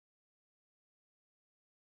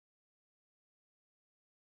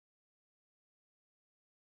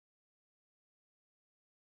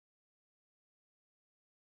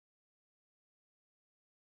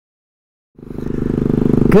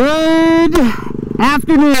Good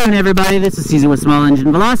afternoon, everybody. This is Caesar with Small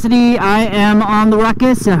Engine Velocity. I am on the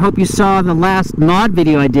Ruckus. I hope you saw the last mod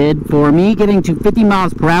video I did for me getting to 50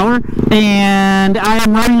 miles per hour, and I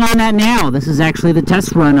am running on that now. This is actually the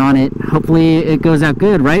test run on it. Hopefully it goes out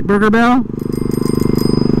good, right, Burger Bell?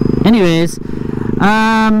 Anyways,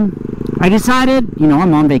 I decided,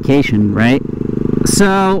 I'm on vacation, right?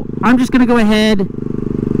 So I'm just gonna go ahead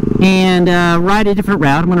and ride a different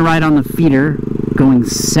route. I'm gonna ride on the feeder going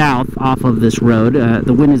south off of this road.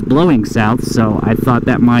 The wind is blowing south, so I thought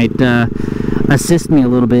that might assist me a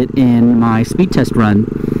little bit in my speed test run.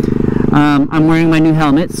 I'm wearing my new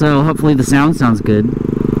helmet, so hopefully the sound sounds good.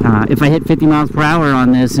 If I hit 50 miles per hour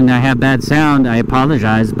on this and I have bad sound, I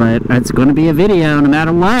apologize, but it's going to be a video no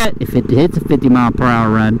matter what if it hits a 50 mile per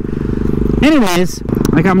hour run. Anyways,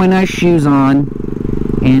 I got my nice shoes on,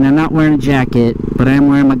 and I'm not wearing a jacket, but I am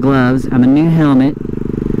wearing my gloves and a new helmet.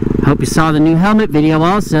 Hope you saw the new helmet video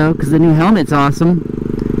also, because the new helmet's awesome.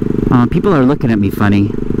 People are looking at me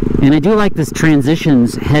funny, and I do like this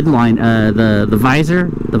transitions headline, the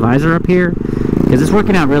visor up here, because it's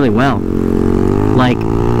working out really well. Like,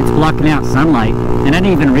 it's blocking out sunlight, and I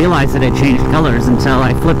didn't even realize that it changed colors until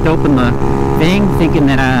I flipped open the thing thinking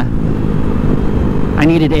that I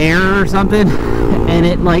needed air or something, and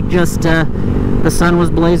it like just the sun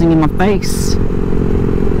was blazing in my face.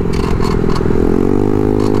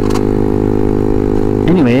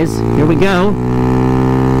 Anyways, here we go.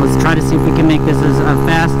 Let's try to see if we can make this as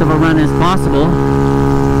fast of a run as possible.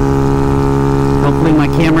 Hopefully my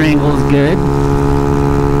camera angle is good.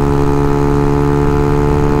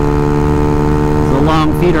 It's a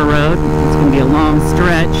long feeder road. It's going to be a long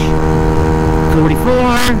stretch.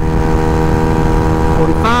 44,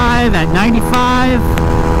 45 at 95,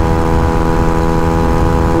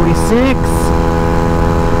 46,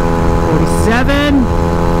 47,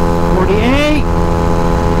 48.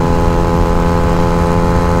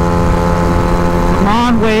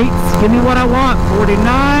 Weights, give me what I want.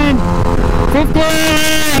 49, 50.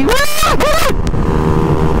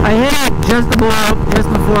 I hit it just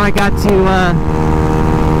before I got to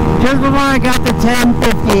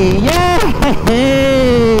 1050.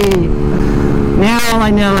 Yay! Now all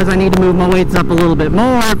I know is I need to move my weights up a little bit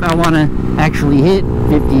more if I want to actually hit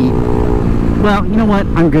 50. Well, you know what?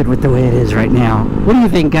 I'm good with the way it is right now. What do you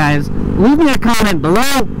think, guys? Leave me a comment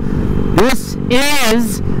below. This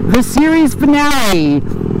is the series finale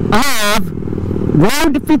of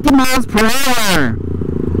Road to 50 miles per hour.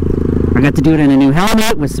 I got to do it in a new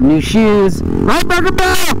helmet with some new shoes. Right, Burger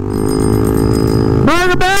Bell?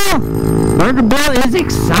 Burger Bell? Burger Bell is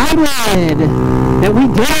excited that we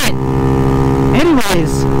did it.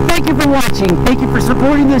 Anyways, thank you for watching. Thank you for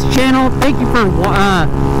supporting this channel. Thank you for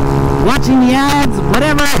watching the ads,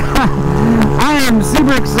 whatever. I am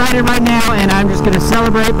super excited right now, and I'm just going to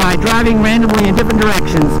celebrate by driving randomly in different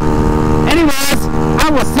directions. Anyways, I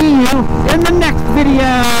will see you in the next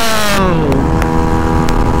video.